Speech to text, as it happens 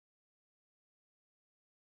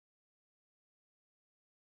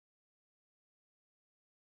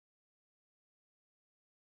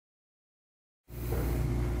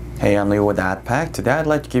Hey, I'm Leo with AddPac. Today I'd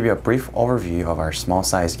like to give you a brief overview of our small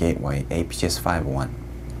size gateway, AP-GS501.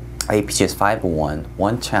 AP-GS501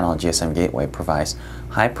 one-channel GSM gateway provides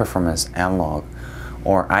high-performance analog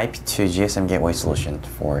or IP to GSM gateway solution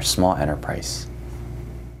for small enterprise.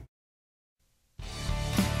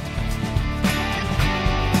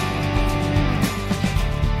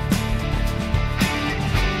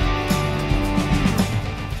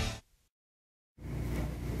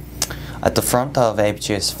 At the front of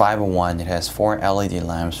AP-GS501, it has 4 LED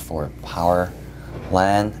lamps for power,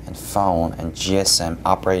 LAN, and phone, and GSM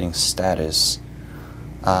operating status.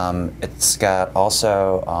 It's got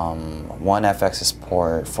also one F-access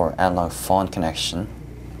port for analog phone connection.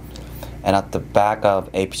 And at the back of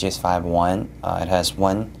AP-GS501, it has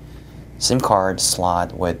one SIM card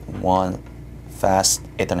slot with one fast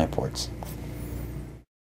Ethernet port.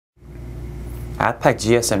 AddPac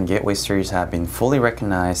GSM Gateway series have been fully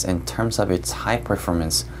recognized in terms of its high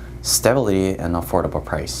performance, stability, and affordable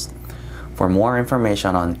price. For more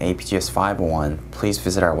information on AP-GS501, please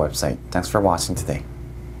visit our website. Thanks for watching today.